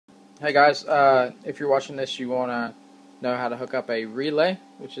Hey guys, if you're watching this, you want to know how to hook up a relay,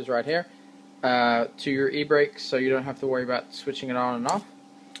 which is right here, to your e-brake so you don't have to worry about switching it on and off.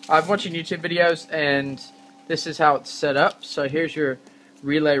 I'm watching YouTube videos and this is how it's set up. So here's your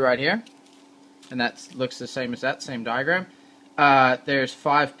relay right here, and that looks the same as that, same diagram. There's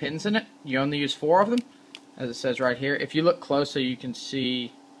 5 pins in it. You only use 4 of them, as it says right here. If you look closer, you can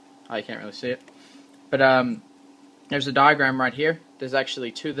see, oh, you can't really see it, but there's a diagram right here. There's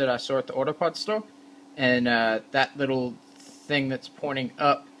actually 2 that I saw at the Autopod store, and that little thing that's pointing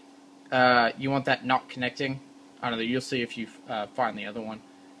up, you want that not connecting. I don't know, you'll see if you find the other one,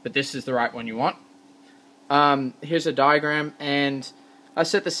 but this is the right one you want. Here's a diagram, and I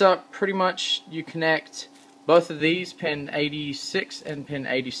set this up pretty much. You connect both of these, pin 86 and pin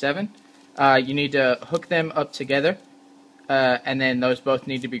 87. You need to hook them up together, and then those both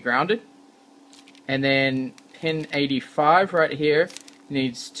need to be grounded. And then pin 85 right here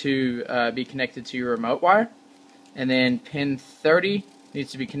needs to be connected to your remote wire. And then pin 30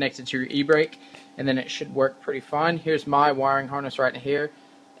 needs to be connected to your e-brake, and then it should work pretty fine. Here's my wiring harness right here,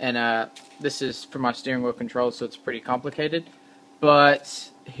 and this is for my steering wheel control, so it's pretty complicated. But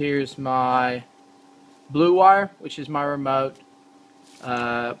here's my blue wire, which is my remote.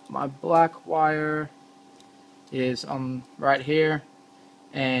 My black wire is on right here,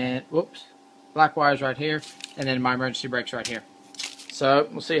 and whoops, black wire's right here, and then my emergency brake's right here. So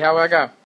we'll see how I go.